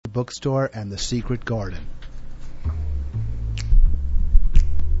Bookstore and The Secret Garden.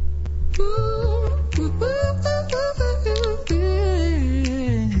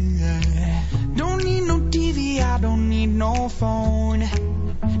 Don't need no TV, I don't need no phone.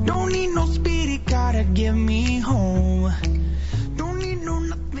 Don't need no speedy car to get me home. Don't need no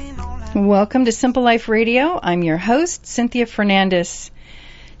nothing. Welcome to Simple Life Radio. I'm your host, Cynthia Fernandez.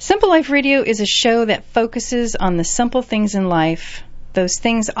 Simple Life Radio is a show that focuses on the simple things in life, those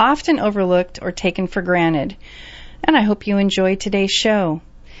things often overlooked or taken for granted. And I hope you enjoy today's show.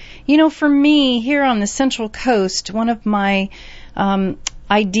 You know, for me, here on the Central Coast, one of my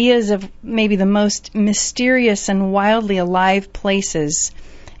ideas of maybe the most mysterious and wildly alive places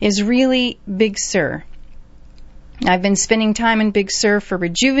is really Big Sur. I've been spending time in Big Sur for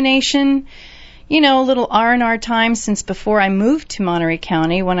rejuvenation, you know, a little R&R time since before I moved to Monterey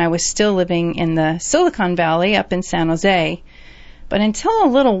County when I was still living in the Silicon Valley up in San Jose. But until a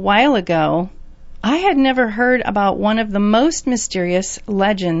little while ago, I had never heard about one of the most mysterious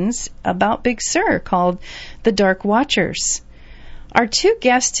legends about Big Sur called the Dark Watchers. Our two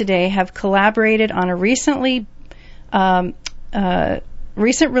guests today have collaborated on a recent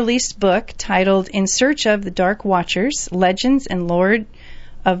released book titled In Search of the Dark Watchers, Legends and Lore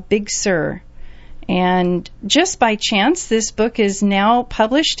of Big Sur. And just by chance, this book is now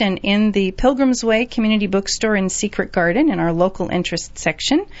published and in the Pilgrim's Way Community Bookstore in Secret Garden in our local interest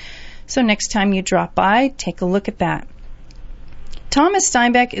section. So next time you drop by, take a look at that. Thomas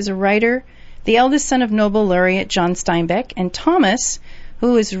Steinbeck is a writer, the eldest son of Nobel laureate John Steinbeck, and Thomas,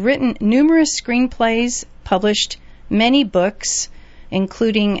 who has written numerous screenplays, published many books,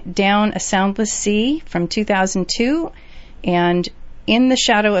 including Down a Soundless Sea from 2002 and In the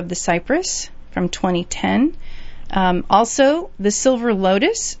Shadow of the Cypress from 2010. Also, The Silver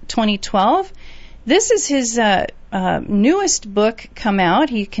Lotus, 2012. This is his newest book come out.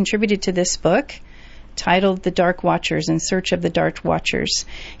 He contributed to this book titled The Dark Watchers, In Search of the Dark Watchers.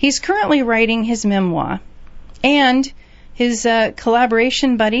 He's currently writing his memoir. And his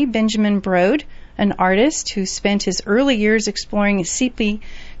collaboration buddy, Benjamin Brode, an artist who spent his early years exploring the sleepy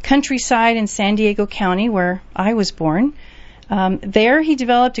countryside in San Diego County, where I was born. There he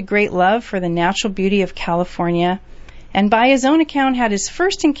developed a great love for the natural beauty of California, and by his own account had his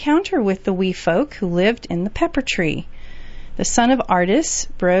first encounter with the wee folk who lived in the pepper tree. The son of artists,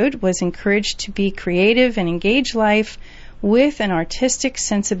 Brode was encouraged to be creative and engage life with an artistic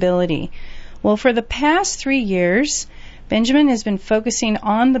sensibility. Well, for the past 3 years, Benjamin has been focusing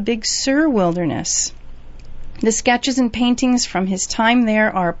on the Big Sur wilderness. The sketches and paintings from his time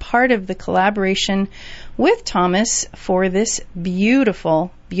there are part of the collaboration with Thomas for this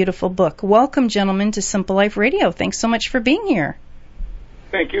beautiful, beautiful book. Welcome, gentlemen, to Simple Life Radio. Thanks so much for being here.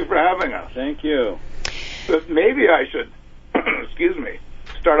 Thank you for having us. Thank you. But maybe I should,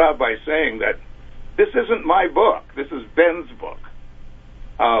 start out by saying that this isn't my book. This is Ben's book.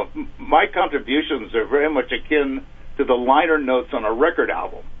 My contributions are very much akin to the liner notes on a record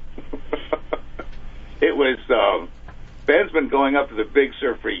album. It was, Ben's been going up to the Big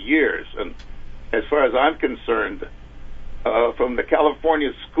Sur for years, and as far as I'm concerned, from the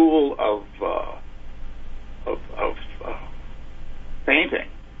California School of painting,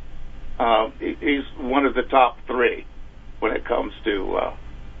 he's one of the top three when it comes to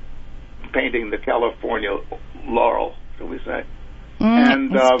painting the California laurel, shall we say.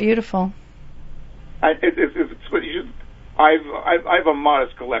 And it's beautiful. I have a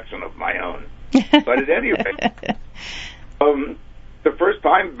modest collection of my own. But at any rate, the first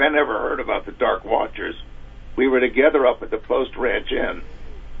time Ben ever heard about the Dark Watchers, we were together up at the Post Ranch Inn,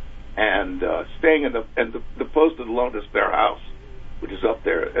 and staying in the Post had loaned us their house, which is up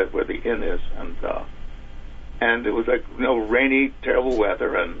there where the inn is, and it was like rainy, terrible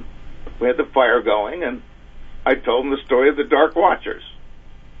weather, and we had the fire going, and I told him the story of the Dark Watchers,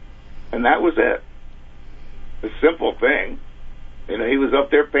 and that was it. A simple thing. He was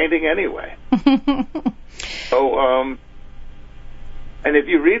up there painting anyway. So, and if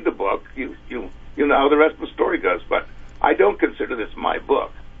you read the book, you know how the rest of the story goes. But I don't consider this my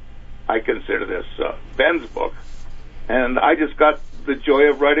book. I consider this Ben's book, and I just got the joy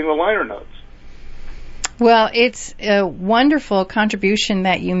of writing the liner notes. Well, it's a wonderful contribution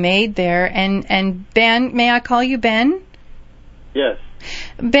that you made there, and Ben, may I call you Ben? Yes.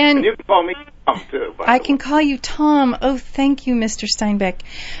 Ben, and you can call me Tom too. I can call you Tom. Oh, thank you, Mr. Steinbeck.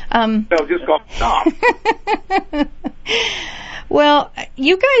 No, just call me Tom. Well,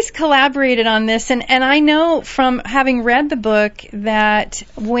 you guys collaborated on this, and I know from having read the book that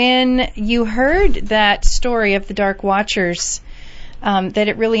when you heard that story of the Dark Watchers, that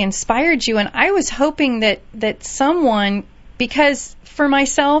it really inspired you. And I was hoping that someone, because for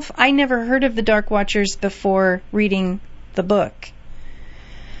myself, I never heard of the Dark Watchers before reading the book.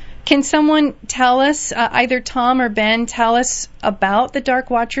 Can someone tell us, either Tom or Ben, tell us about the Dark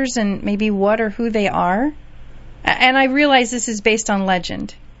Watchers and maybe what or who they are? And I realize this is based on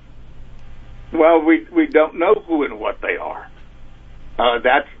legend. Well, we don't know who and what they are.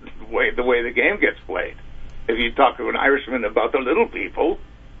 That's the way the game gets played. If you talk to an Irishman about the little people,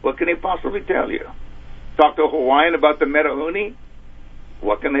 what can he possibly tell you? Talk to a Hawaiian about the Metahuni,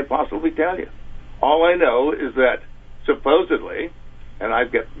 what can they possibly tell you? All I know is that supposedly, and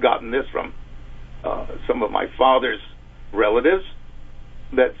I've gotten this from some of my father's relatives,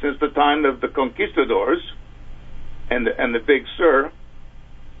 that since the time of the conquistadors and the Big Sur,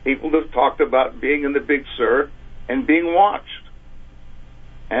 people have talked about being in the Big Sur and being watched,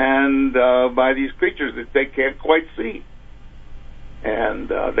 and by these creatures that they can't quite see, and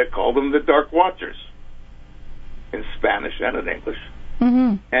they call them the Dark Watchers in Spanish and in English.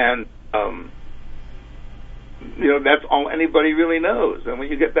 Mm-hmm. And that's all anybody really knows. And when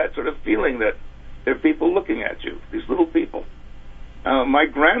you get that sort of feeling that there are people looking at you, these little people. My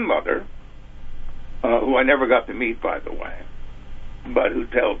grandmother, who I never got to meet, by the way, but who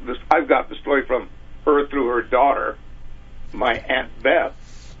tells this, I've got the story from her through her daughter, my Aunt Beth,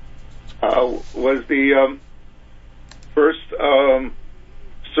 was the first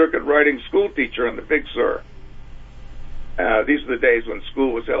circuit riding school teacher in the Big Sur. These are the days when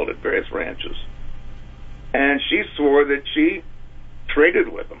school was held at various ranches. And she swore that she traded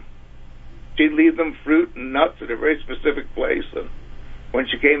with them. She'd leave them fruit and nuts at a very specific place, and when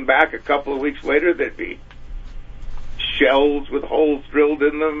she came back a couple of weeks later, there'd be shells with holes drilled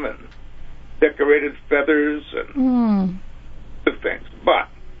in them and decorated feathers and things. But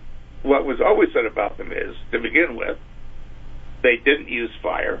what was always said about them is, to begin with, they didn't use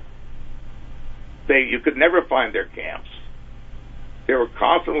fire. You could never find their camps. They were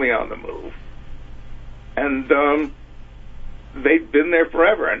constantly on the move. And they'd been there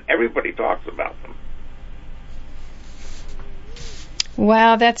forever, and everybody talks about them.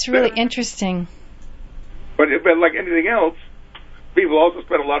 Wow, that's really interesting. But like anything else, people also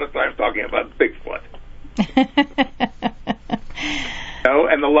spend a lot of time talking about Bigfoot.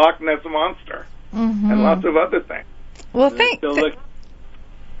 And the Loch Ness Monster. Mm-hmm. And lots of other things. Well,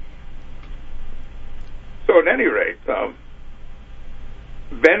 So at any rate,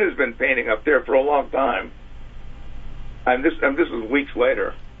 Ben has been painting up there for a long time. And this was weeks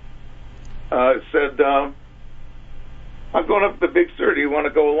later. Said, I'm going up to the Big Sur. Do you want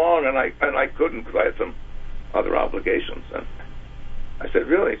to go along? And I couldn't because I had some other obligations. And I said,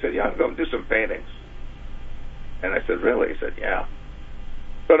 really? He said, yeah, I'm going to do some paintings. And I said, really? He said, yeah.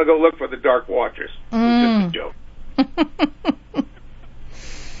 I'm going to go look for the Dark Watchers. It was just a joke.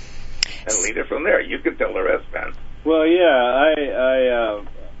 And lead it from there. You can tell the rest, Ben. Well, yeah,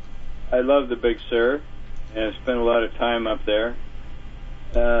 I love the Big Sur, and I spent a lot of time up there.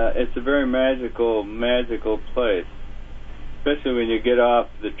 It's a very magical place, especially when you get off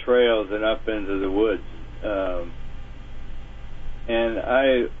the trails and up into the woods. And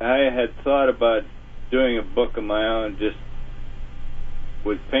I had thought about doing a book of my own, just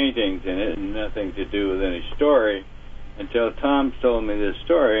with paintings in it and nothing to do with any story, until Tom told me this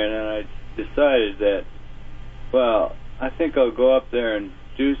story, and then I decided that, well, I think I'll go up there and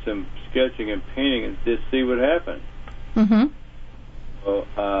do some sketching and painting and just see what happens. Mm-hmm. So,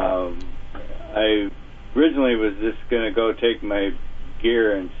 I originally was just going to go take my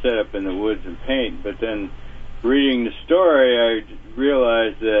gear and set up in the woods and paint, but then reading the story, I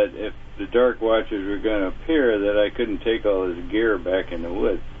realized that if the Dark Watchers were going to appear, that I couldn't take all his gear back in the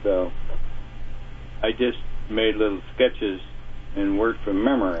woods. So I just made little sketches and worked from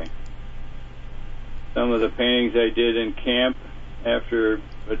memory. Some of the paintings I did in camp after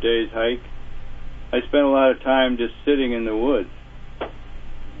a day's hike, I spent a lot of time just sitting in the woods.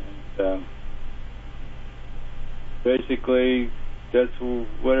 And, basically, that's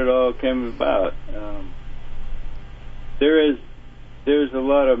what it all came about. There's a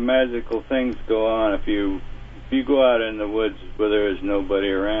lot of magical things go on if you go out in the woods where there is nobody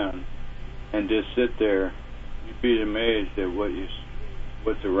around and just sit there. You'd be amazed at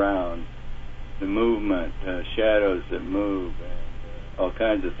what's around, the movement, shadows that move, and all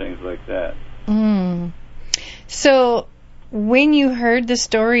kinds of things like that. So when you heard the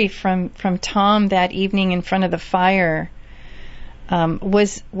story from Tom that evening in front of the fire,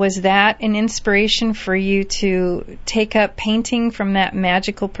 was that an inspiration for you to take up painting from that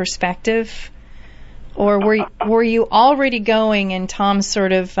magical perspective, or were you already going and Tom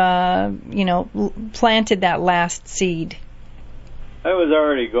sort of planted that last seed? I was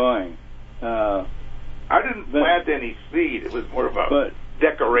already going. I didn't plant any seed. It was more of a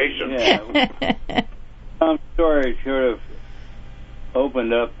decoration. Yeah. Tom's story sort of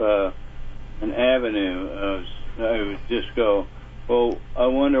opened up an avenue. I would just go, well, I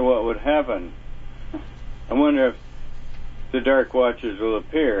wonder what would happen. I wonder if the Dark Watchers will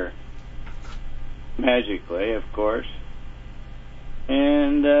appear magically, of course.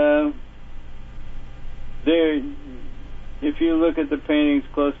 And if you look at the paintings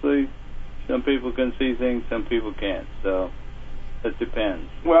closely, some people can see things, some people can't. So it depends.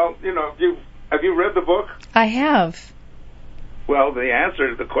 Well, have you read the book? I have. Well, the answer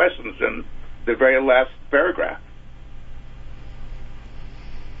to the question's in the very last paragraph.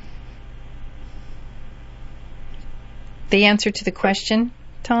 The answer to the question,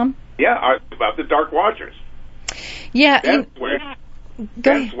 Tom? Yeah, about the Dark Watchers. Yeah. Ben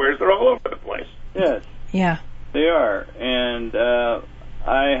swears they're all over the place. Yes. Yeah. They are. And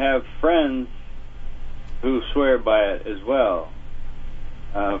I have friends who swear by it as well.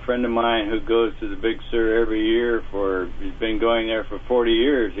 A friend of mine who goes to the Big Sur every year he's been going there for 40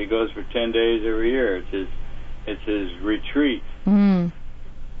 years. He goes for 10 days every year. It's his retreat. Mm.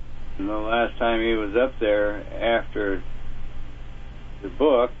 And the last time he was up there after the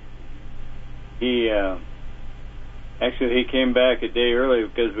book, he came back a day early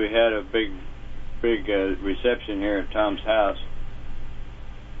because we had a big reception here at Tom's house.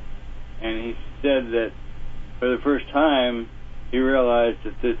 And he said that for the first time he realized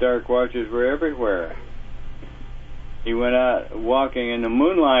that the Dark Watchers were everywhere. He went out walking in the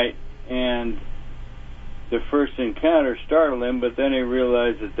moonlight, and the first encounter startled him, but then he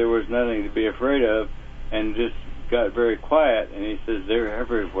realized that there was nothing to be afraid of, and just got very quiet, and he says they're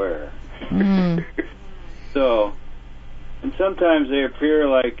everywhere. Mm. So, and sometimes they appear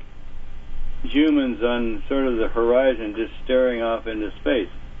like humans on sort of the horizon, just staring off into space.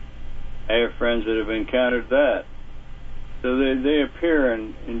 I have friends that have encountered that. So they appear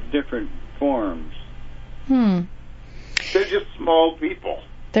in different forms. Hmm. They're just small people.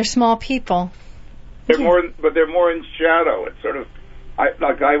 They're small people. They're more in shadow. It's sort of,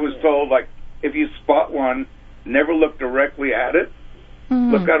 I was told, like, if you spot one, never look directly at it.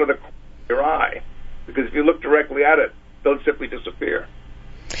 Mm-hmm. Look out of the corner of your eye, because if you look directly at it, they'll simply disappear.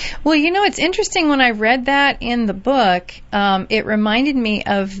 Well, it's interesting. When I read that in the book, it reminded me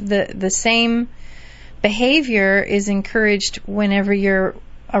of the same behavior is encouraged whenever you're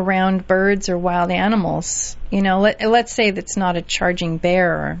around birds or wild animals. Let's say that's not a charging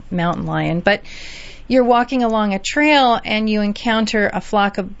bear or mountain lion, but you're walking along a trail and you encounter a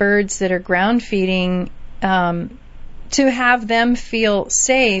flock of birds that are ground feeding, to have them feel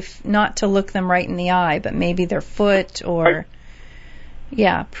safe, not to look them right in the eye, but maybe their foot or,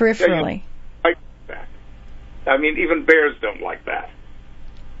 peripherally. I mean, even bears don't like that.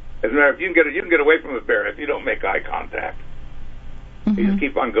 As a matter of fact, you can get away from a bear if you don't make eye contact. Mm-hmm. You just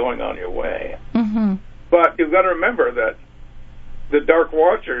keep on going on your way. Mm-hmm. But you've got to remember that the Dark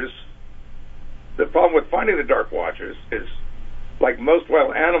Watchers, the problem with finding the Dark Watchers is, like most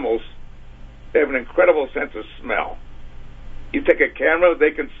wild animals, they have an incredible sense of smell. You take a camera,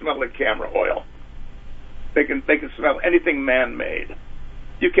 they can smell the camera oil. They can smell anything man-made.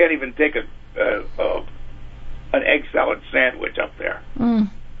 You can't even take an egg salad sandwich up there.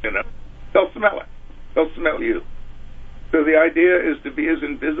 Mm. They'll smell it. They'll smell you. So the idea is to be as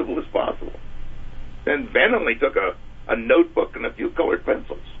invisible as possible. And Ben only took a notebook and a few colored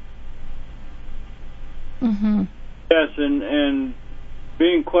pencils. Mm-hmm. Yes, and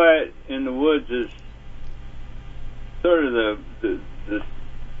being quiet in the woods is sort of the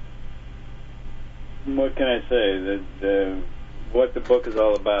what can I say? What the book is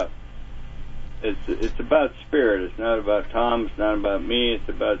all about. It's about spirit. It's not about Tom. It's not about me. It's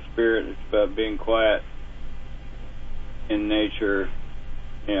about spirit. It's about being quiet in nature.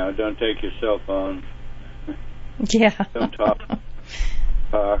 Don't take your cell phone. Yeah. Don't talk.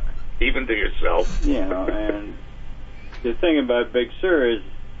 Even to yourself. And the thing about Big Sur is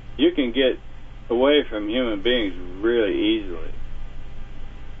you can get away from human beings really easily,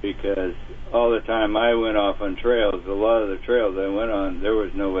 because all the time I went off on trails, a lot of the trails I went on, there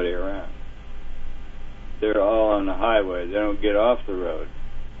was nobody around. They're all on the highway. They don't get off the road.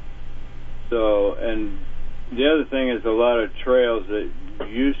 So, and the other thing is a lot of trails that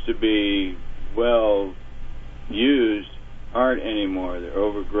used to be well used aren't anymore. They're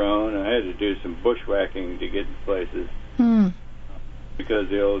overgrown. I had to do some bushwhacking to get to places. Because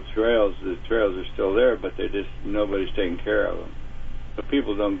the old trails are still there, but nobody's taking care of them. So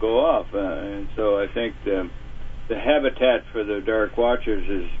people don't go off. And so I think the habitat for the Dark Watchers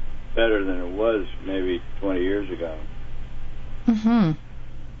is better than it was maybe 20 years ago. Mm-hmm.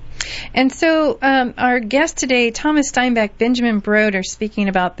 And so our guest today, Thomas Steinbeck, Benjamin Brode, are speaking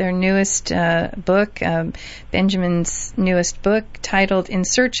about their newest book, Benjamin's newest book, titled In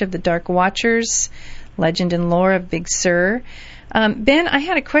Search of the Dark Watchers, Legend and Lore of Big Sur. Ben, I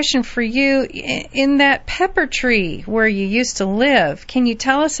had a question for you. In that pepper tree where you used to live, can you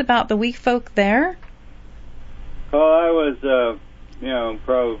tell us about the wee folk there? Well, I was,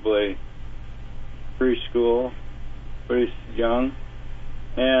 probably preschool, pretty young.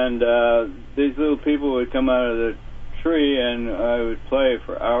 And these little people would come out of the tree, and I would play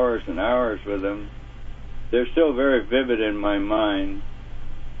for hours and hours with them. They're still very vivid in my mind.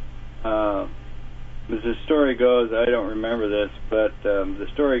 As the story goes, I don't remember this, but the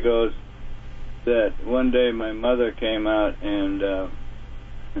story goes that one day my mother came out and to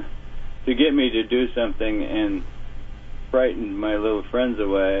get me to do something and frightened my little friends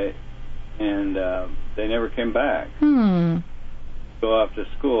away, and they never came back. Go off to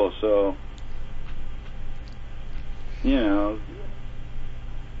school, so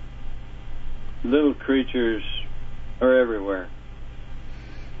little creatures are everywhere.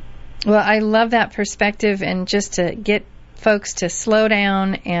 Well, I love that perspective, and just to get folks to slow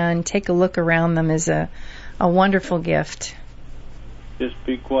down and take a look around them is a wonderful gift. Just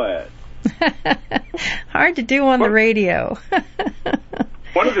be quiet. Hard to do on the radio.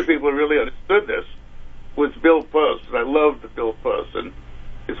 One of the people who really understood this was Bill Post, and I loved Bill Post and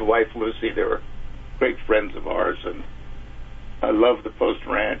his wife Lucy. They were great friends of ours, and I loved the Post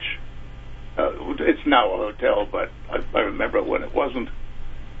Ranch. It's now a hotel, but I remember it when it wasn't.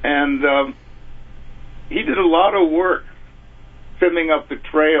 And he did a lot of work filling up the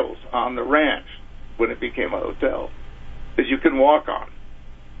trails on the ranch when it became a hotel that you can walk on.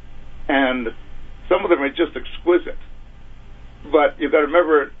 And some of them are just exquisite. But you've got to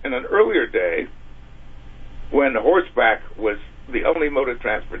remember, in an earlier day, when horseback was the only mode of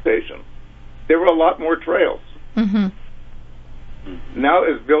transportation, there were a lot more trails. Mm-hmm. Now,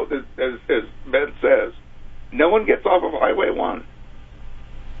 as Ben says, no one gets off of Highway 1.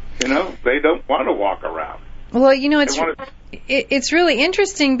 They don't want to walk around. Well, it's really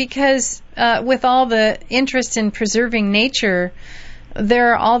interesting because with all the interest in preserving nature,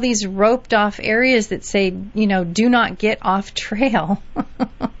 there are all these roped off areas that say, do not get off trail.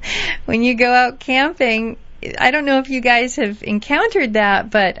 When you go out camping, I don't know if you guys have encountered that,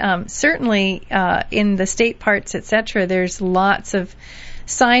 but certainly in the state parks, etc., there's lots of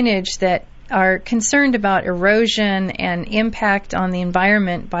signage that are concerned about erosion and impact on the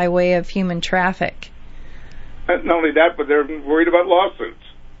environment by way of human traffic. Not only that, but they're worried about lawsuits.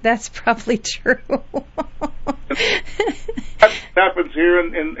 That's probably true. That happens here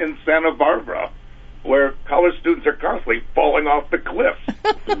in Santa Barbara, where college students are constantly falling off the cliffs.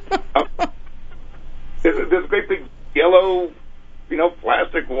 There's a great big yellow,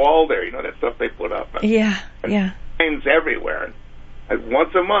 plastic wall there, that stuff they put up. Yeah. Signs everywhere. And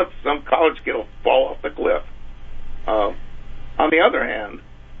once a month, some college kid will fall off the cliff. On the other hand,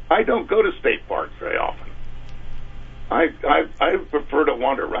 I don't go to state parks very often. I prefer to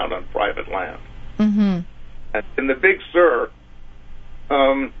wander around on private land. Mm-hmm. And in the Big Sur,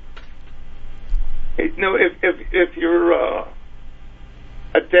 if you're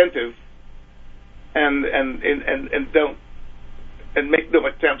attentive and don't make no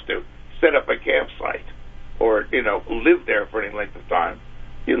attempts to set up a campsite or live there for any length of time,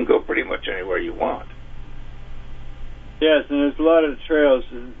 you can go pretty much anywhere you want. Yes, and there's a lot of trails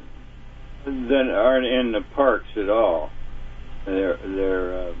that aren't in the parks at all. They're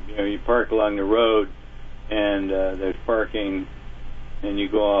you park along the road, and there's parking, and you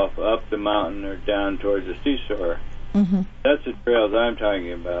go off up the mountain or down towards the seashore. Mm-hmm. That's the trails I'm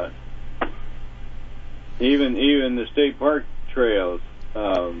talking about. Even the state park trails,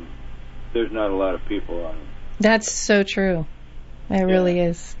 there's not a lot of people on them. That's so true. It really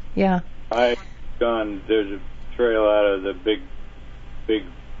is. Yeah. There's a trail out of the big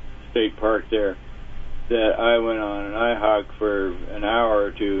state park there that I went on, and I hiked for an hour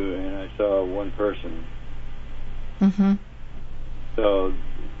or two, and I saw one person. Mm-hmm. So,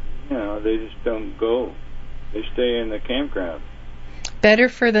 they just don't go. They stay in the campground. Better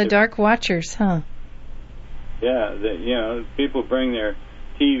for the dark watchers, huh? Yeah, people bring their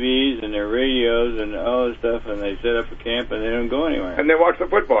TVs and their radios and all this stuff, and they set up a camp, and they don't go anywhere. And they watch the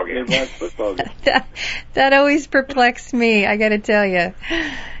football game. That always perplexed me, I got to tell you.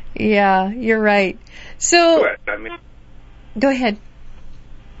 Yeah, you're right. So, go ahead.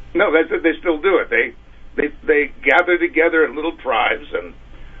 No, they still do it. They gather together in little tribes, and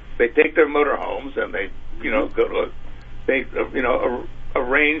they take their motorhomes, and they go to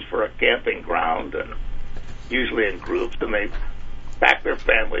arrange for a camping ground, and usually in groups, and they pack their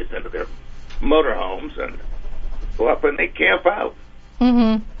families into their motorhomes and go up and they camp out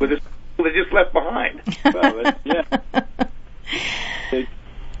with the people they just left behind. Well, yeah. They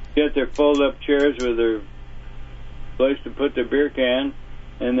get their fold-up chairs with their place to put their beer can,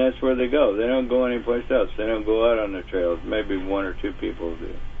 and that's where they go. They don't go anyplace else. They don't go out on the trails. Maybe one or two people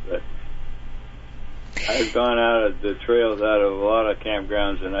do. But I've gone out of the trails, out of a lot of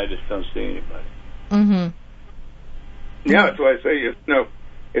campgrounds, and I just don't see anybody. Yeah, that's why I say,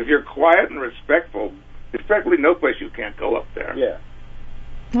 if you're quiet and respectful, there's practically no place you can't go up there. Yeah.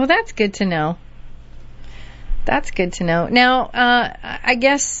 Well, that's good to know. That's good to know. Now, I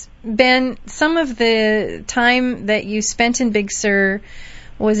guess, Ben, some of the time that you spent in Big Sur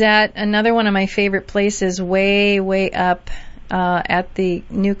was at another one of my favorite places, way, way up at the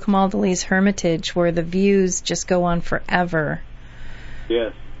New Camaldolese Hermitage, where the views just go on forever.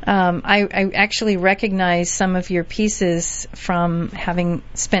 Yes. I actually recognize some of your pieces from having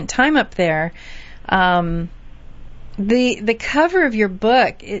spent time up there. The cover of your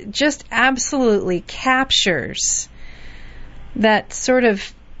book, it just absolutely captures that sort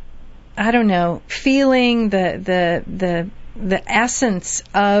of, I don't know, feeling, the essence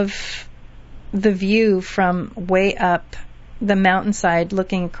of the view from way up the mountainside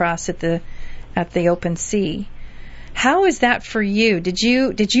looking across at the open sea. How is that for you? Did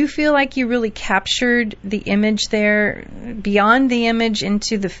you feel like you really captured the image there, beyond the image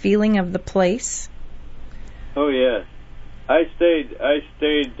into the feeling of the place? Oh yes, I stayed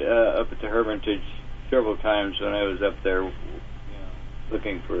up at the Hermitage several times when I was up there,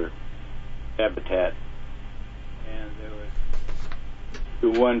 looking for habitat. And there was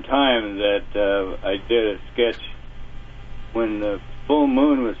the one time that I did a sketch when the full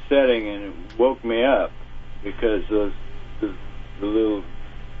moon was setting, and it woke me up because the little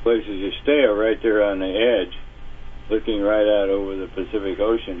places you stay are right there on the edge, looking right out over the Pacific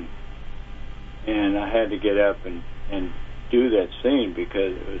Ocean. And I had to get up and do that scene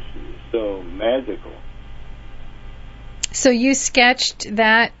because it was so magical. So you sketched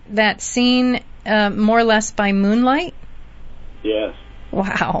that scene more or less by moonlight? Yes.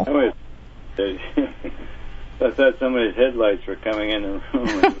 Wow. I thought somebody's headlights were coming in the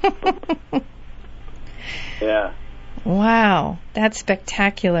room. Yeah. Wow, that's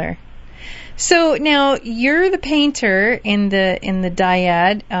spectacular. So now you're the painter in the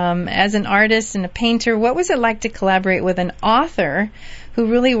dyad. As an artist and a painter, what was it like to collaborate with an author who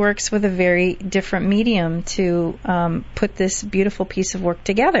really works with a very different medium to put this beautiful piece of work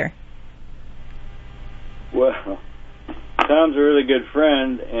together? Well, Tom's a really good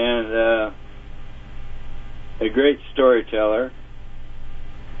friend and a great storyteller,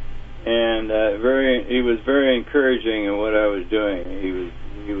 and he was very encouraging in what I was doing.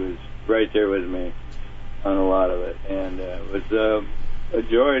 He was right there with me on a lot of it, and it was a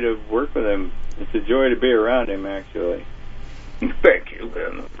joy to work with him. It's a joy to be around him, actually. Thank you,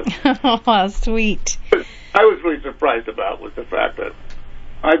 Ben. Oh, sweet. I was really surprised about was the fact that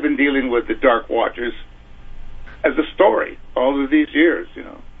I've been dealing with the Dark Watchers as a story all of these years,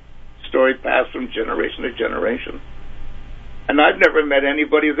 story passed from generation to generation. And I've never met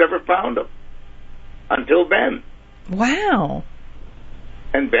anybody who's ever found them until Ben. Wow.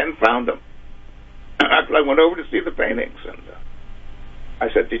 And Ben found them. I went over to see the paintings, and I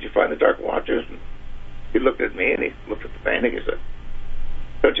said, "Did you find the Dark Watchers?" And he looked at me, and he looked at the painting. He said,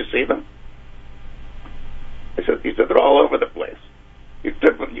 "Don't you see them?" I said, "They're all over the place. You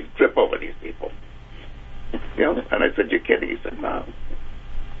trip over these people." And I said, "You're kidding?" He said, "No.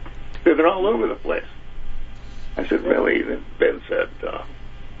 He said, they're all over the place." I said, "Really?" And Ben said,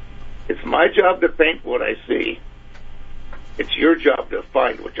 "It's my job to paint what I see. It's your job to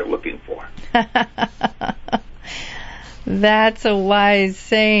find what you're looking for." That's a wise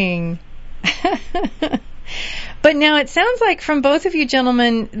saying. But now it sounds like from both of you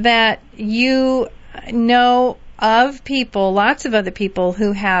gentlemen that you know of people, lots of other people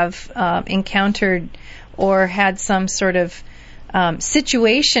who have encountered or had some sort of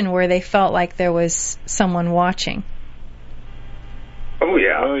situation where they felt like there was someone watching. Oh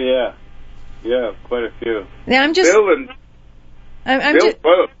yeah. Oh yeah. Yeah, quite a few. Now I'm just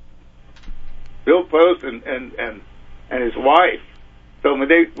Bill Post and his wife told me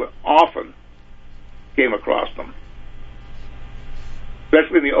they often came across them,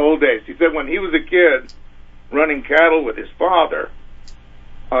 especially in the old days. He said when he was a kid running cattle with his father,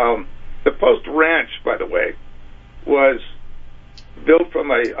 the Post Ranch, by the way, was built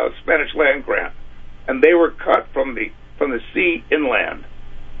from a Spanish land grant, and they were cut from the sea inland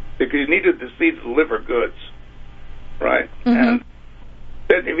because you needed the sea to deliver goods, right? Mm-hmm. And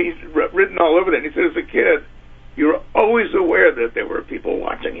then he's written all over that. And he said as a kid, you're always aware that there were people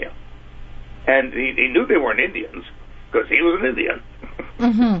watching you. And he knew they weren't Indians because he was an Indian.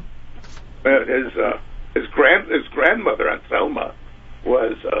 Mm-hmm. His grandmother, Aunt Selma,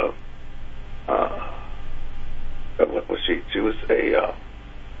 was what was she? She was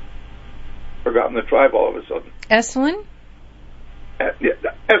forgotten the tribe all of a sudden. Esalen?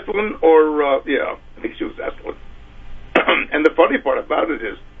 Esalen, or I think she was Esalen. And the funny part about it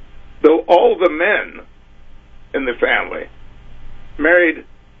is, though all the men in the family married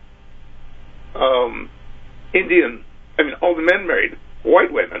all the men married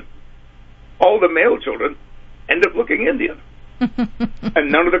white women, all the male children end up looking Indian.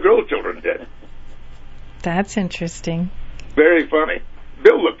 And none of the girl children did. That's interesting. Very funny.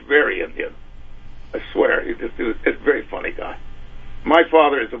 Bill looked very Indian. I swear. He was a very funny guy. My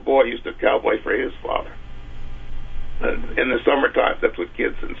father, as a boy, used to cowboy for his father. In the summertime, that's what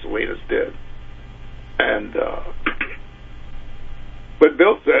kids in Salinas did. And but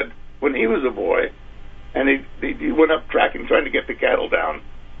Bill said when he was a boy, and he went up tracking, trying to get the cattle down,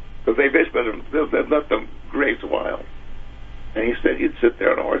 because they basically let them graze wild. And he said you'd sit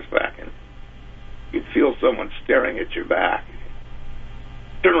there on horseback and you'd feel someone staring at your back.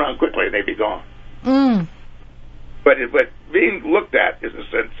 Turn around quickly and they'd be gone. Mm. But being looked at is a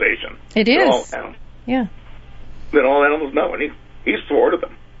sensation. It is. Yeah. That all animals know, and he swore to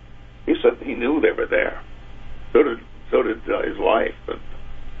them. He said he knew they were there. So did his wife, and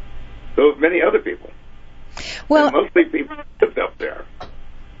so many other people. Well, and mostly people lived up there.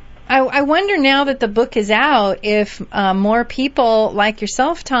 I wonder now that the book is out if more people like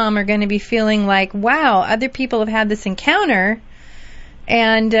yourself, Tom, are going to be feeling like, wow, other people have had this encounter,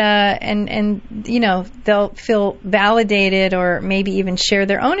 and they'll feel validated or maybe even share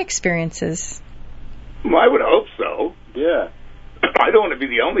their own experiences. Well, I would hope so. Yeah. I don't want to be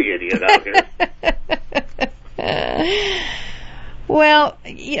the only idiot out here. Well,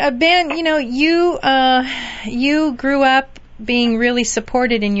 Ben, you grew up being really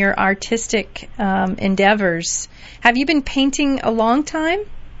supported in your artistic endeavors. Have you been painting a long time?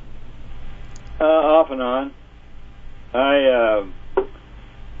 Off and on. I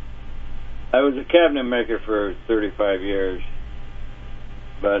was a cabinet maker for 35 years,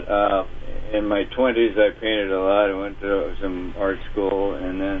 but in my 20s I painted a lot. I went to some art school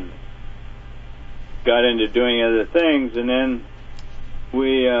and then got into doing other things, and then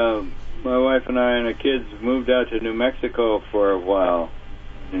we, my wife and I and the kids, moved out to New Mexico for a while.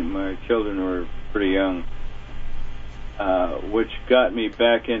 And my children were pretty young, which got me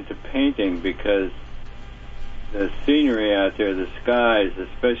back into painting because the scenery out there, the skies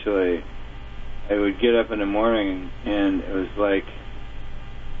especially, I would get up in the morning and it was like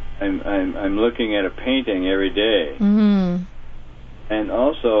I'm looking at a painting every day. Mm-hmm. And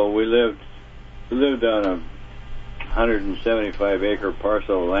also we lived on a 175-acre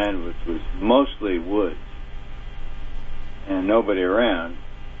parcel of land which was mostly woods and nobody around.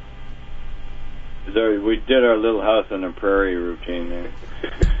 We did our little house on the prairie routine there.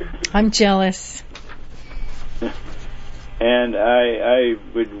 I'm jealous. And I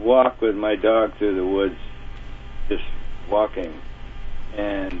would walk with my dog through the woods, just walking.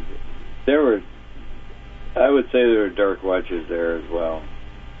 And I would say there were dark watches there as well.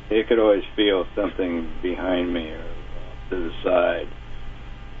 You could always feel something behind me or to the side.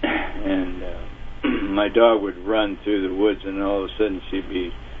 And my dog would run through the woods, and all of a sudden she'd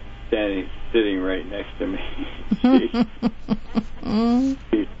be sitting right next to me.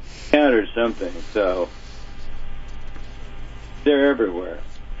 She encountered something, so they're everywhere.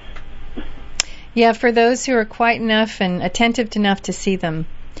 Yeah, for those who are quiet enough and attentive enough to see them.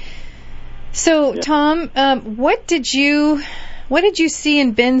 So, yeah. Tom, what did you see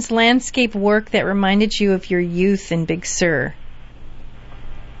in Ben's landscape work that reminded you of your youth in Big Sur?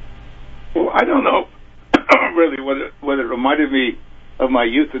 Well, I don't know really what it reminded me of my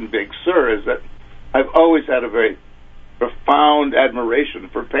youth in Big Sur is that I've always had a very profound admiration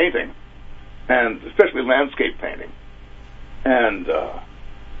for painting, and especially landscape painting. And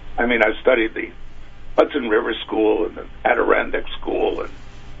I studied the Hudson River School and the Adirondack School, and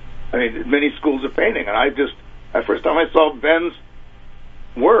many schools of painting. And the first time I saw Ben's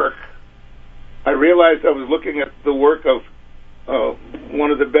work, I realized I was looking at the work of one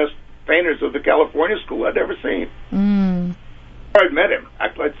of the best painters of the California school I'd ever seen. Mm. I'd met him.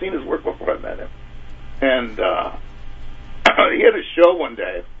 Actually, I'd seen his work before I met him. And he had a show one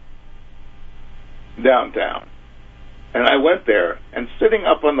day downtown. And I went there, and sitting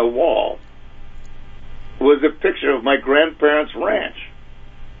up on the wall was a picture of my grandparents' ranch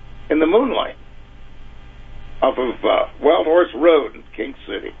in the moonlight off of Wild Horse Road in King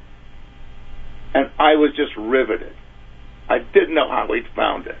City. And I was just riveted. I didn't know how he'd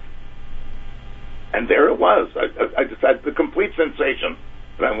found it. And there it was. I just had the complete sensation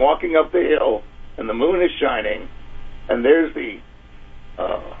that I'm walking up the hill, and the moon is shining, and there's the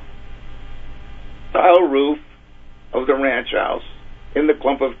tile roof of the ranch house in the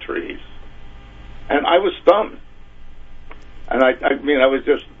clump of trees. And I was stunned. And I mean, I was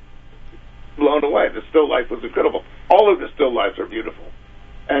just blown away. The still life was incredible. All of the still lifes are beautiful.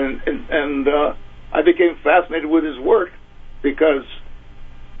 And I became fascinated with his work because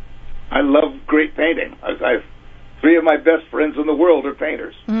I love great painting. I've 3 of my best friends in the world are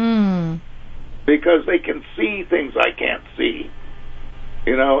painters. Because they can see things I can't see,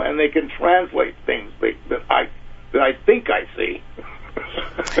 you know, and they can translate things that I think I see.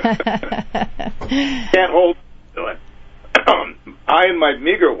 Can't hold to it. I, in my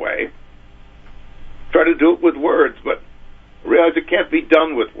meager way, try to do it with words, but realize it can't be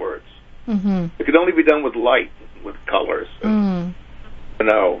done with words. It can only be done with light, with colors. And, you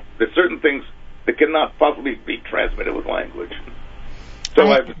know, there's certain things that cannot possibly be transmitted with language. So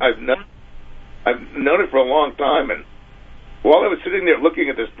I've known it for a long time, and while I was sitting there looking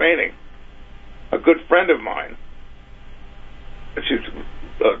at this painting, a good friend of mine, she's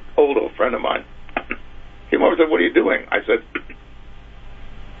an old friend of mine, came over and said, "What are you doing?" I said,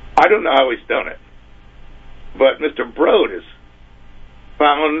 "I don't know how he's done it, but Mr. Broad has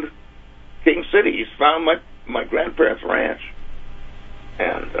found King City. He's found my grandparents' ranch."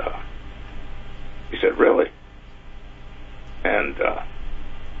 And he said, "Really?" And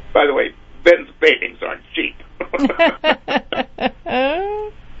by the way, Ben's paintings aren't cheap.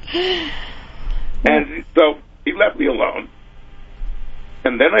 And so he left me alone.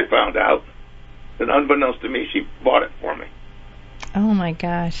 And then I found out that, unbeknownst to me, she bought it for me. Oh, my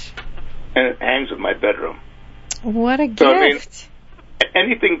gosh. And it hangs in my bedroom. What a gift. So, I mean,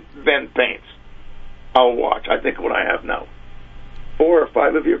 anything Ben paints, I'll watch. I think what I have now, 4 or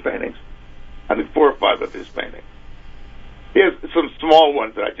 5 of your paintings. I think 4 or 5 of his paintings. He has some small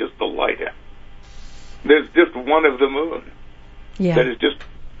ones that I just delight in. There's just one of the moon that is just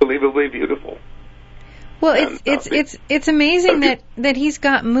unbelievably beautiful. Well, it's amazing that he's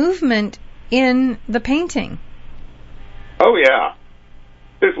got movement in the painting. Oh yeah,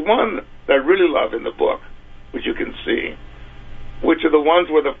 there's one that I really love in the book, which you can see, which are the ones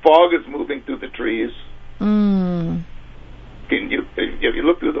where the fog is moving through the trees. Have you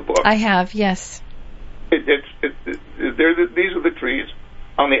looked through the book? I have, yes. These are the trees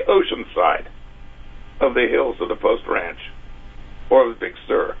on the ocean side of the hills of the Post Ranch, or of the Big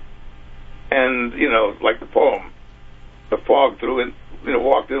Sur. And, you know, like the poem, the fog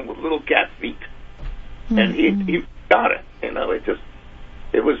walked in with little cat feet. And he got it, you know, it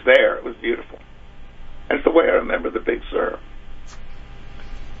was there, it was beautiful. That's the way I remember the Big Sur.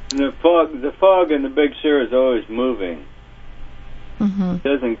 And the fog in the Big Sur is always moving. It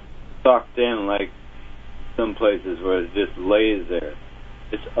doesn't socked in like some places where it just lays there.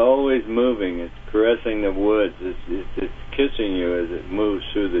 It's always moving. It's caressing the woods. It's kissing you as it moves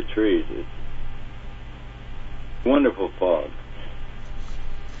through the trees. It's wonderful fog.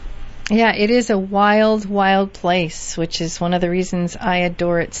 Yeah, it is a wild, wild place, which is one of the reasons I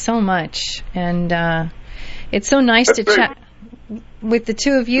adore it so much. And it's so nice to chat with the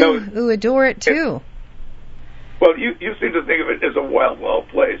two of you who adore it too. Well, you seem to think of it as a wild, wild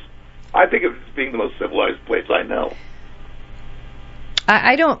place. I think of it as being the most civilized place I know.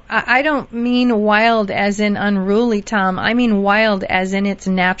 I don't mean wild as in unruly, Tom. I mean wild as in its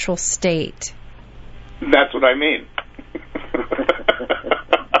natural state. That's what I mean.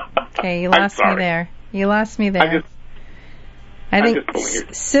 Okay, you lost me there. You lost me there. I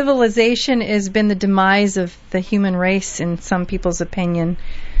think civilization has been the demise of the human race in some people's opinion.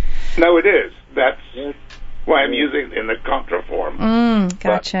 No, it is. That's why I'm using it in the contra form.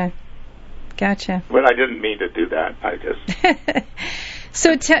 Gotcha. But I didn't mean to do that. I just...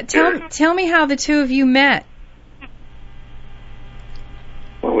 So tell me how the two of you met.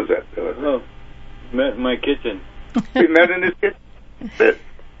 What was that? Met in my kitchen. We met in his kitchen.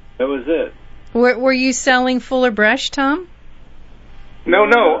 That was it. Were you selling Fuller Brush, Tom?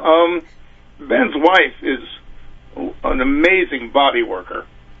 No. Ben's wife is an amazing body worker.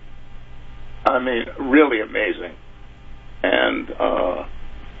 I mean, really amazing. And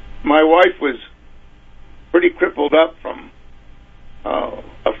my wife was pretty crippled up from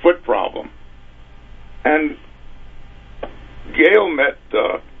a foot problem. And Gail met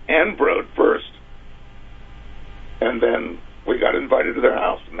Ann Broad first. And then we got invited to their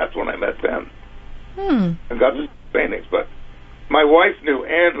house, and that's when I met Ben. And got the paintings. But my wife knew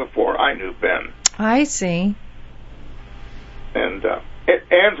Ann before I knew Ben. I see. And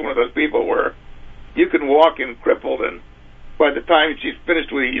Ann's one of those people where you can walk in crippled, and by the time she's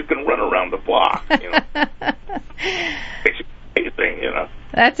finished with you can run around the block. You know, it's amazing. You know,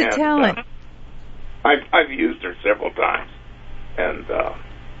 that's a talent. I've used her several times, and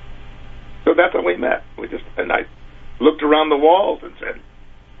so that's how we met. And I looked around the walls and said,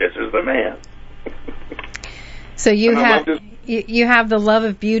 "This is the man." So you have the love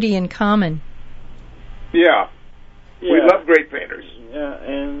of beauty in common. Yeah. We love great painters. Yeah,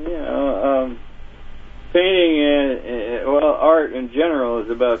 and painting and art in general is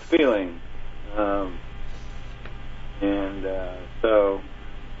about feeling, so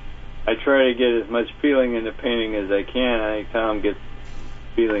I try to get as much feeling into painting as I can. I think Tom gets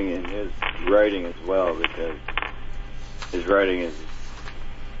feeling in his writing as well, because his writing is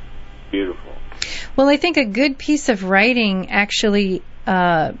beautiful. Well, I think a good piece of writing actually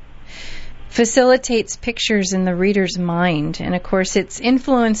facilitates pictures in the reader's mind. And, of course, it's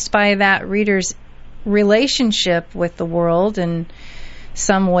influenced by that reader's relationship with the world in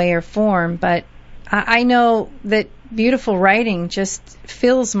some way or form. But I know that beautiful writing just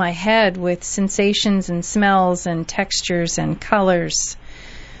fills my head with sensations and smells and textures and colors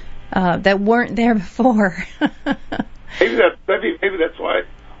that weren't there before. Maybe that's why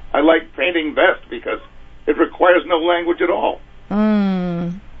I like painting best, because it requires no language at all.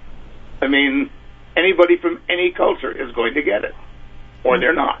 I mean, anybody from any culture is going to get it, or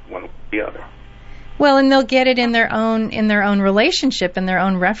they're not, one or the other. Well, and they'll get it in their own relationship and their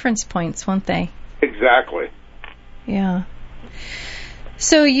own reference points, won't they? Exactly. Yeah.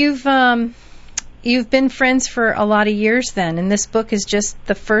 So you've been friends for a lot of years then, and this book is just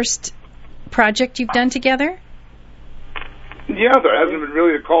the first project you've done together? Yeah, there hasn't been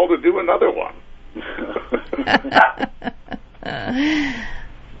really a call to do another one.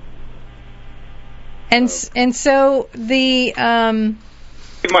 And so the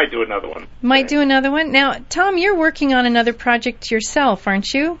we might do another one. Might do another one. Now, Tom, you're working on another project yourself,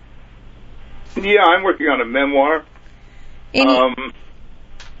 aren't you? Yeah, I'm working on a memoir. It's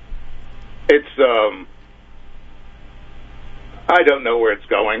I don't know where it's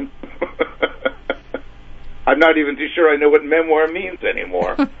going. I'm not even too sure I know what memoir means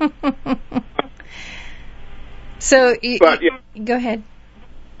anymore. So, go ahead.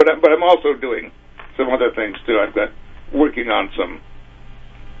 But I'm also doing some other things too. I've got working on some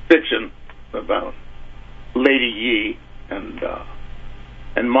fiction about Lady Yi and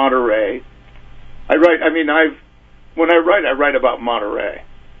Monterey. When I write about Monterey.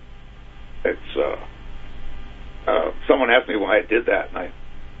 It's someone asked me why I did that, and I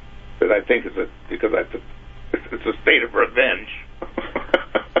said I think it's because it's a state of revenge.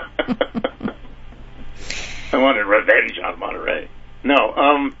 I wanted revenge on Monterey. No,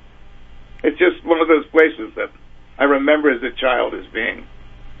 it's just one of those places that I remember as a child as being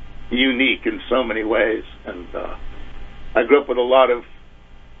unique in so many ways, and I grew up with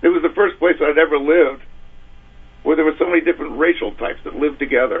it was the first place I'd ever lived where there were so many different racial types that lived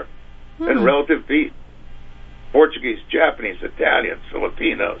together in relative peace. Portuguese, Japanese, Italians,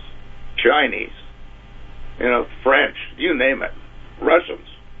 Filipinos, Chinese, French, you name it, Russians.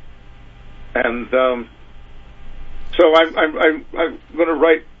 And so I'm going to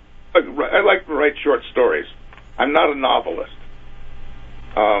write. I like to write short stories. I'm not a novelist.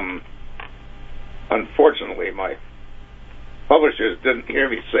 Unfortunately, my publishers didn't hear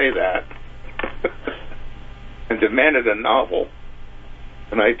me say that and demanded a novel.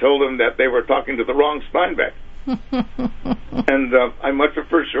 And I told them that they were talking to the wrong Steinbeck. And I much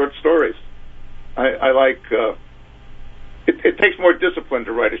prefer short stories. I like. It takes more discipline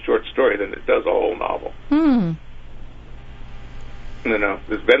to write a short story than it does a whole novel.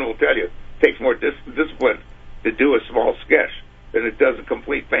 As Ben will tell you, it takes more discipline to do a small sketch than it does a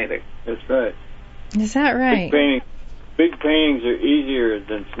complete painting. That's right. Is that right? Big paintings are easier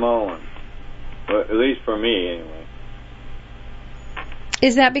than small ones. Well, at least for me, anyway.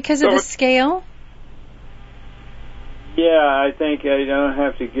 Is that because of the scale? Yeah, I think I don't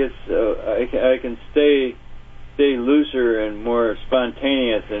have to get so. I can stay looser and more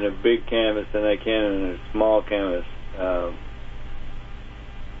spontaneous in a big canvas than I can in a small canvas.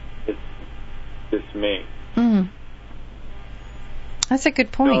 It's just me. That's a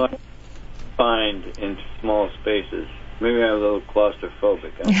good point. I find in small spaces. Maybe I'm a little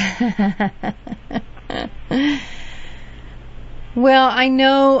claustrophobic. Well, I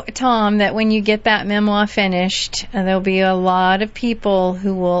know, Tom, that when you get that memoir finished, there'll be a lot of people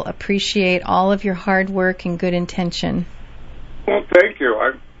who will appreciate all of your hard work and good intention. Well, thank you.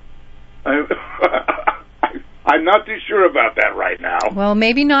 I'm not too sure about that right now. Well,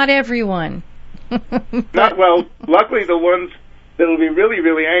 maybe not everyone. Luckily the ones that'll be really,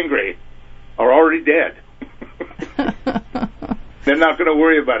 really angry are already dead. They're not going to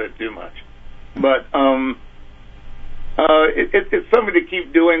worry about it too much. But it's something to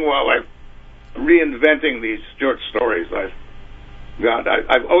keep doing while I'm reinventing these short stories.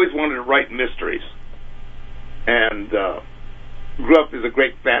 I've always wanted to write mysteries, and grew up as a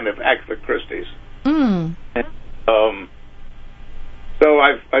great fan of Agatha Christie's. Mm. And, so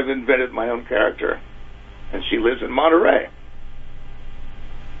I've invented my own character, and she lives in Monterey.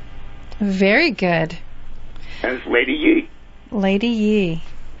 Very good. And it's Lady Yi. Lady Yi.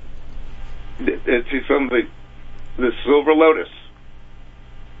 She's from the Silver Lotus.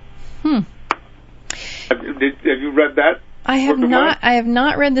 Have you read that? I have not. I have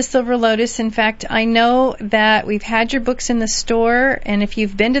not read The Silver Lotus. In fact, I know that we've had your books in the store, and if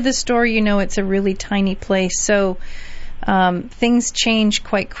you've been to the store, you know it's a really tiny place. So things change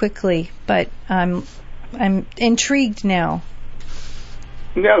quite quickly. But I'm intrigued now.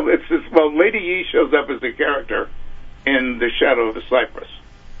 No, it's just, well, Lady Yi shows up as a character in The Shadow of the Cypress,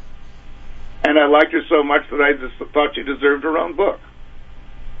 and I liked her so much that I just thought she deserved her own book.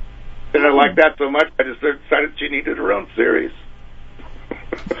 And I liked that so much, I just decided she needed her own series.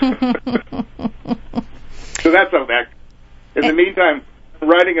 So that's how that. In the meantime, I'm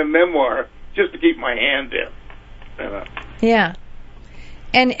writing a memoir just to keep my hand in. Yeah.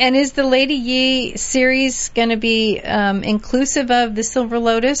 And is the Lady Yi series going to be inclusive of The Silver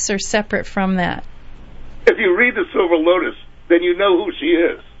Lotus or separate from that? If you read The Silver Lotus, then you know who she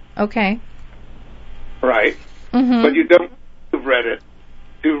is. Okay. Right? Mm-hmm. But you don't have read it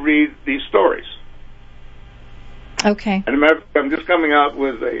to read these stories. Okay. And I'm just coming out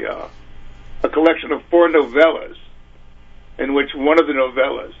with a collection of 4 novellas, in which one of the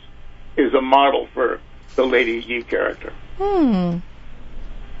novellas is a model for the Lady Yi character. And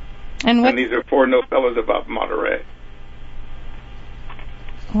these are 4 novellas about Monterey.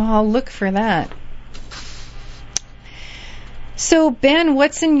 Well, I'll look for that. So, Ben,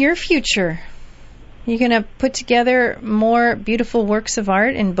 what's in your future? You going to put together more beautiful works of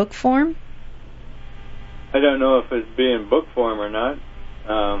art in book form? I don't know if it's be in book form or not.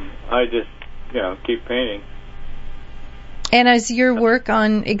 I just, keep painting. And is your work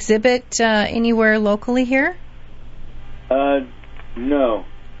on exhibit anywhere locally here? No.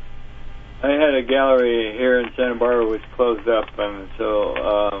 I had a gallery here in Santa Barbara which closed up, and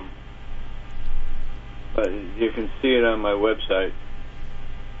so but you can see it on my website.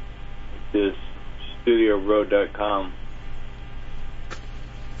 It's studiobroad.com.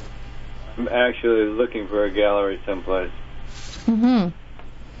 I'm actually looking for a gallery someplace. Mm-hmm.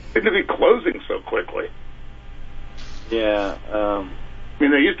 Seem to be closing so quickly. Yeah. I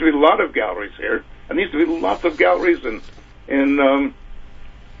mean, there used to be a lot of galleries here, and there used to be lots of galleries in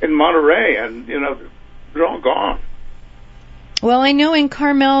Monterey, and they're all gone. Well, I know in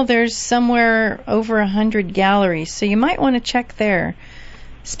Carmel there's somewhere over 100 galleries, so you might want to check there,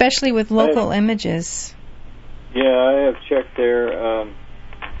 especially with local images. Yeah, I have checked there.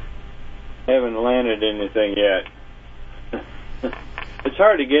 Haven't landed anything yet. It's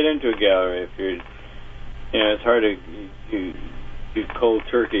hard to get into a gallery if you're. It's hard to do cold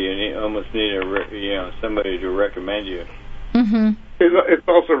turkey, and you almost need somebody to recommend you. Mm-hmm. It's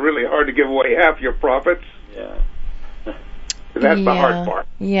also really hard to give away half your profits. Yeah. That's the hard part.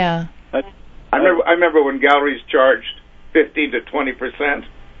 Yeah. I remember when galleries charged 15 to 20%,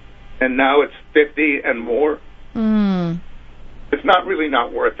 and now it's 50 and more. Mm. It's not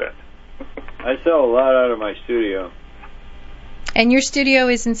worth it. I sell a lot out of my studio. And your studio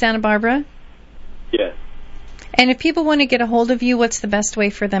is in Santa Barbara? Yes. And if people want to get a hold of you, what's the best way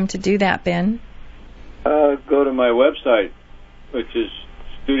for them to do that, Ben? Go to my website, which is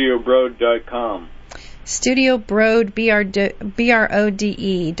studiobroad.com. StudioBrode,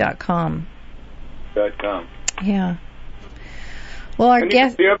 BRODE.com. .com. Yeah. Well, our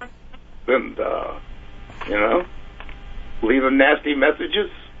guest... And, leave them nasty messages.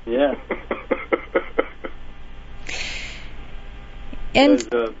 Yeah. And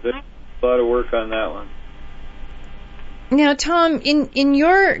there's a lot of work on that one. Now, Tom, in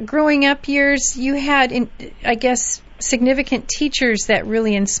your growing up years, you had, I guess, significant teachers that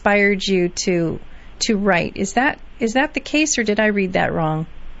really inspired you to write. Is that the case, or did I read that wrong?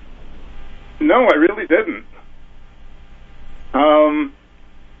 No, I really didn't.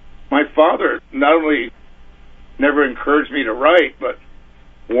 My father not only never encouraged me to write, but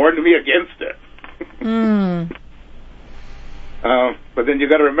warned me against it. But then you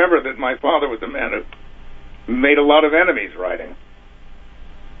got to remember that my father was a man who made a lot of enemies writing,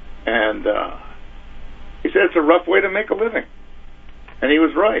 and he said it's a rough way to make a living, and he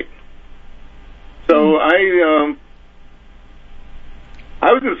was right. So I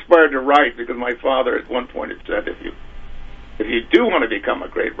I was inspired to write because my father at one point had said, if you do want to become a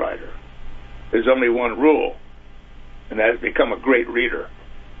great writer, there's only one rule, and that is become a great reader.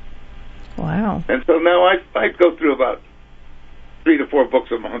 Wow. And so now I go through about 3 to 4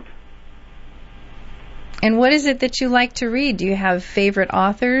 books a month. And what is it that you like to read? Do you have favorite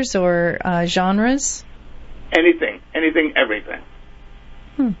authors or genres? Anything, everything.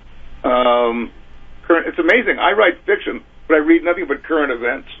 It's amazing. I write fiction, but I read nothing but current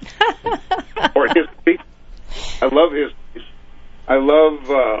events or history. I love histories. I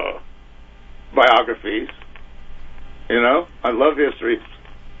love biographies. I love history.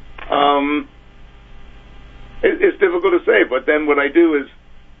 It's difficult to say, but then what I do is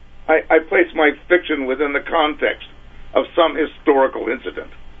I place my fiction within the context of some historical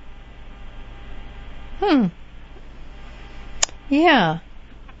incident. Yeah.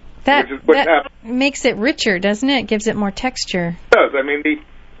 That makes it richer, doesn't it? It gives it more texture. It does. I mean,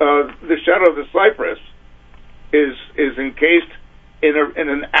 the Shadow of the Cypress is encased in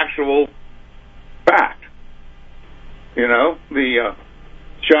an actual fact. The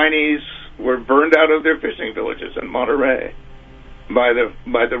Chinese were burned out of their fishing villages in Monterey by the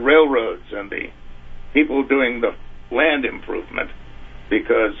railroads and the people doing the land improvement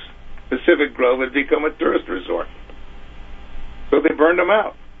because Pacific Grove had become a tourist resort. So they burned them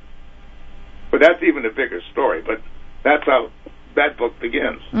out. But that's even a bigger story. But that's how that book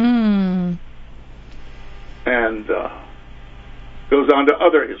begins. And goes on to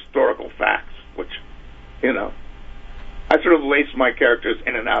other historical facts, which, I sort of lace my characters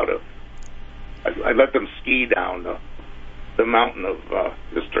in and out of. I let them ski down the mountain of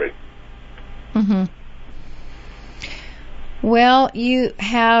history. Well, you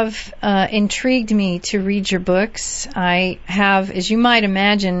have intrigued me to read your books. I have, as you might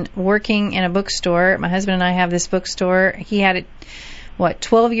imagine, working in a bookstore. My husband and I have this bookstore. He had it,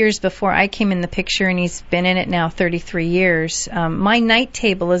 12 years before I came in the picture, and he's been in it now 33 years. My night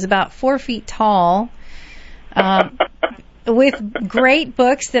table is about 4 feet tall, with great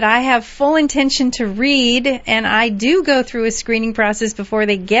books that I have full intention to read, and I do go through a screening process before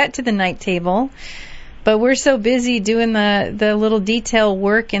they get to the night table. But we're so busy doing the little detail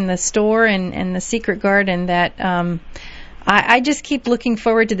work in the store and the secret garden that I just keep looking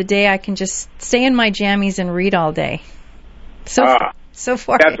forward to the day I can just stay in my jammies and read all day. So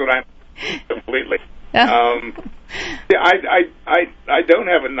far. That's what I'm completely. I don't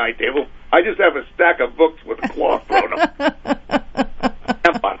have a night table. I just have a stack of books with a cloth thrown up.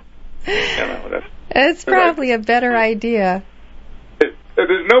 That's probably a better idea.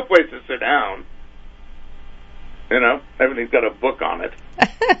 There's no place to sit down. Everything's got a book on it.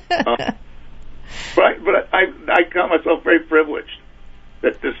 But I count myself very privileged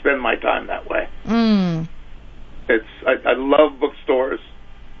to spend my time that way. I love bookstores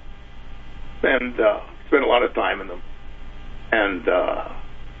and spend a lot of time in them. And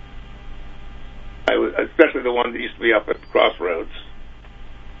especially the one that used to be up at Crossroads,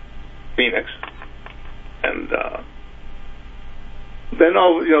 Phoenix. And then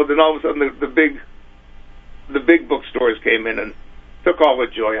all of a sudden the big bookstores came in and took all the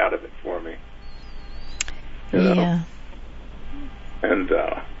joy out of it for me. Yeah. And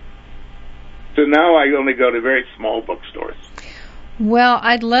so now I only go to very small bookstores. Well,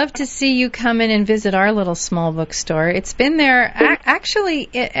 I'd love to see you come in and visit our little small bookstore. It's been there, actually,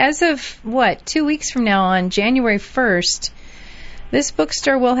 as of, 2 weeks from now on January 1st, this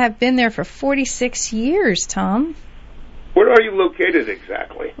bookstore will have been there for 46 years, Tom. Where are you located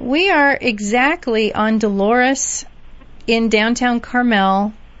exactly? We are exactly on Dolores in downtown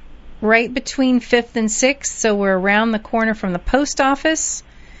Carmel, right between 5th and 6th, so we're around the corner from the post office.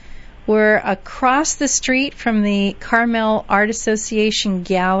 We're across the street from the Carmel Art Association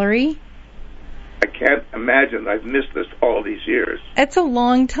Gallery. I can't imagine I've missed this all these years. It's a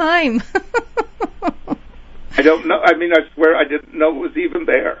long time. I don't know. I mean, I swear I didn't know it was even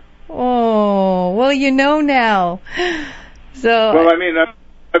there. Oh, well, you know now. Well, I mean,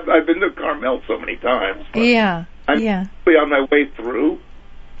 I've been to Carmel so many times. Yeah. I'm on my way through,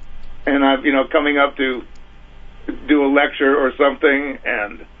 and I'm coming up to do a lecture or something,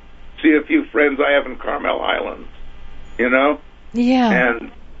 and see a few friends I have in Carmel Islands. Yeah.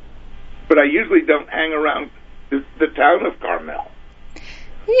 But I usually don't hang around the town of Carmel.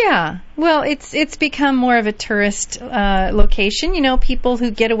 Yeah. Well, it's become more of a tourist location. People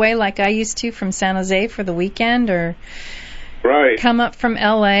who get away like I used to from San Jose for the weekend or come up from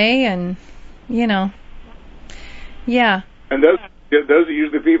L.A. and, yeah. And those are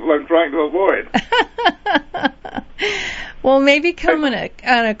usually the people I'm trying to avoid. Well, maybe come on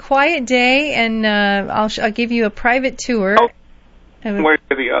a quiet day and I'll give you a private tour. one way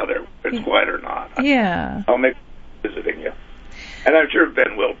or the other, it's quiet or not. Yeah. I'll make visiting you. And I'm sure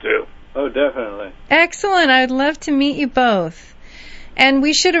Ben will, too. Oh, definitely. Excellent. I'd love to meet you both. And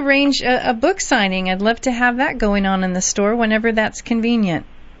we should arrange a book signing. I'd love to have that going on in the store whenever that's convenient.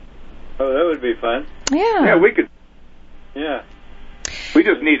 Oh, that would be fun. Yeah. Yeah, we could. Yeah. We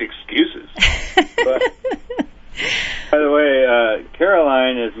just need excuses. But, by the way,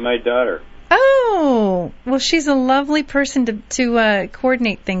 Caroline is my daughter. Oh, well, she's a lovely person to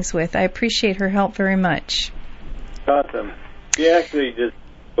coordinate things with. I appreciate her help very much. Awesome. She actually did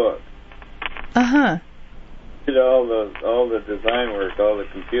the book. Uh-huh. Did all the design work, all the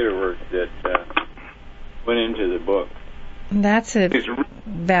computer work that went into the book. That's a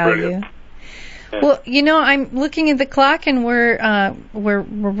value. Brilliant. Well, I'm looking at the clock and we're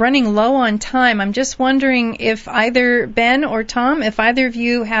running low on time. I'm just wondering if either Ben or Tom, if either of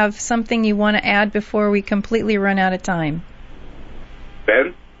you have something you want to add before we completely run out of time.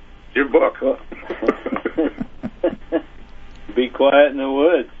 Ben, your book. Be quiet in the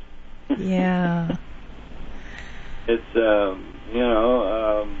woods. Yeah. It's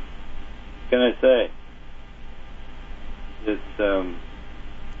can I say? It's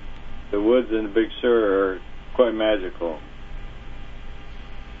the woods in the Big Sur are quite magical.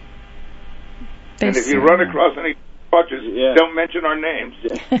 And if you run across any watchers, don't mention our names.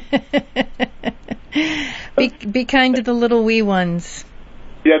 Be kind to the little wee ones.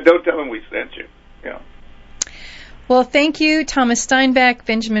 Yeah, don't tell them we sent you. Yeah. Well, thank you, Thomas Steinbeck,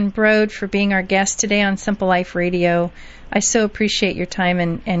 Benjamin Brode, for being our guest today on Simple Life Radio. I so appreciate your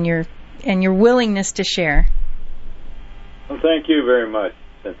time and your willingness to share. Well, thank you very much,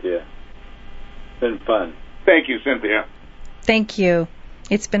 Cynthia. It's been fun. Thank you, Cynthia. Thank you.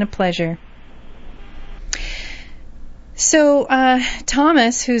 It's been a pleasure. So,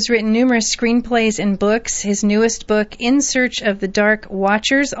 Thomas, who's written numerous screenplays and books, his newest book, In Search of the Dark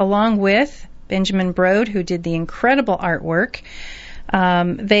Watchers, along with Benjamin Brode, who did the incredible artwork.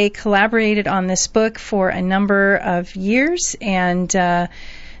 They collaborated on this book for a number of years, and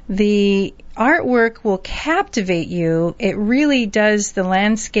the artwork will captivate you. It really does the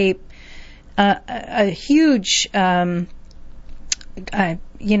landscape a huge, I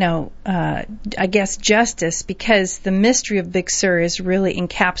guess, justice, because the mystery of Big Sur is really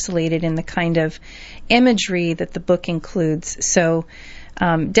encapsulated in the kind of imagery that the book includes. So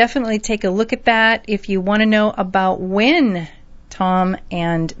definitely take a look at that. If you want to know about when Tom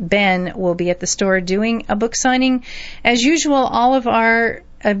and Ben will be at the store doing a book signing, as usual, all of our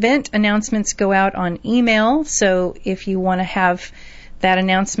event announcements go out on email. So if you want to have that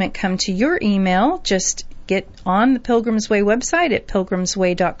announcement come to your email, just get on the Pilgrim's Way website at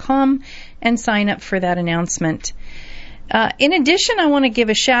pilgrimsway.com and sign up for that announcement. In addition, I want to give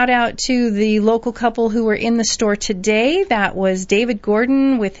a shout out to the local couple who were in the store today. That was David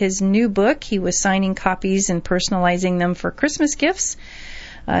Gordon with his new book. He was signing copies and personalizing them for Christmas gifts.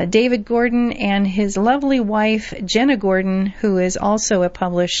 David Gordon and his lovely wife, Jenna Gordon, who is also a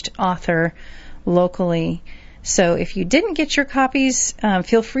published author locally. So if you didn't get your copies,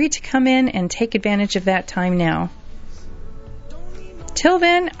 feel free to come in and take advantage of that time now. Till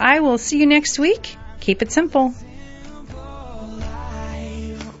then, I will see you next week. Keep it simple.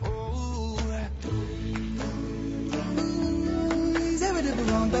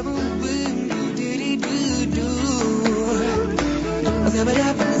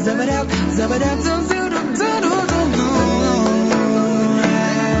 Zabadab, zabadab, zabadab,